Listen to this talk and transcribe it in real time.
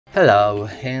Hello,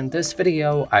 in this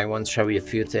video I want to show you a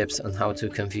few tips on how to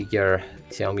configure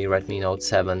Xiaomi Redmi Note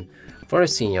 7 for a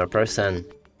senior person.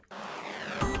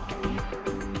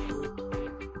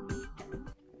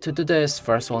 To do this,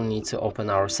 first we'll need to open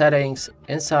our settings.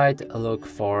 Inside, look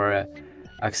for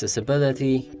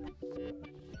accessibility.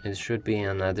 It should be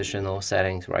an additional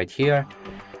settings right here.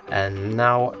 And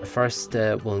now first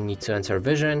we'll need to enter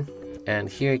vision, and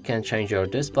here you can change your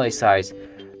display size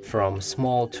from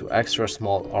small to extra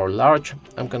small or large.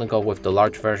 I'm gonna go with the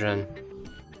large version.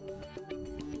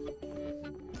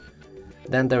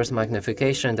 Then there's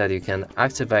magnification that you can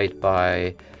activate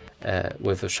by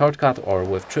with a shortcut or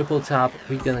with triple tap.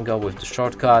 We're gonna go with the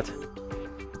shortcut.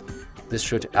 This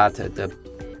should add the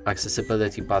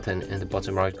accessibility button in the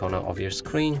bottom right corner of your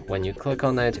screen. When you click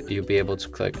on it, you'll be able to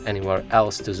click anywhere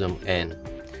else to zoom in.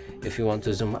 If you want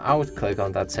to zoom out, click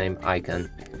on that same icon.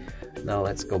 Now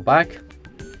let's go back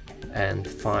and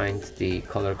find the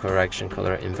color correction,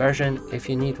 color inversion. If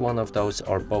you need one of those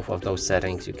or both of those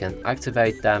settings, you can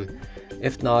activate them.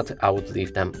 If not, I would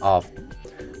leave them off.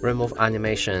 Remove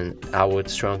animation, I would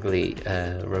strongly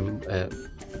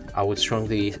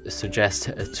suggest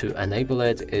to enable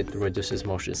it. It reduces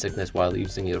motion sickness while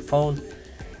using your phone.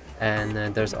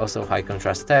 And there's also high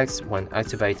contrast text. When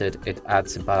activated, it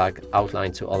adds a black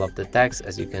outline to all of the text,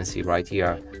 as you can see right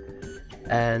here.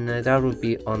 And that would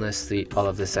be honestly all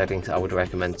of the settings I would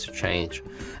recommend to change.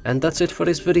 And that's it for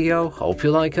this video. Hope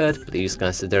you like it. Please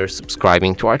consider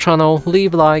subscribing to our channel,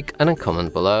 leave a like and a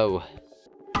comment below.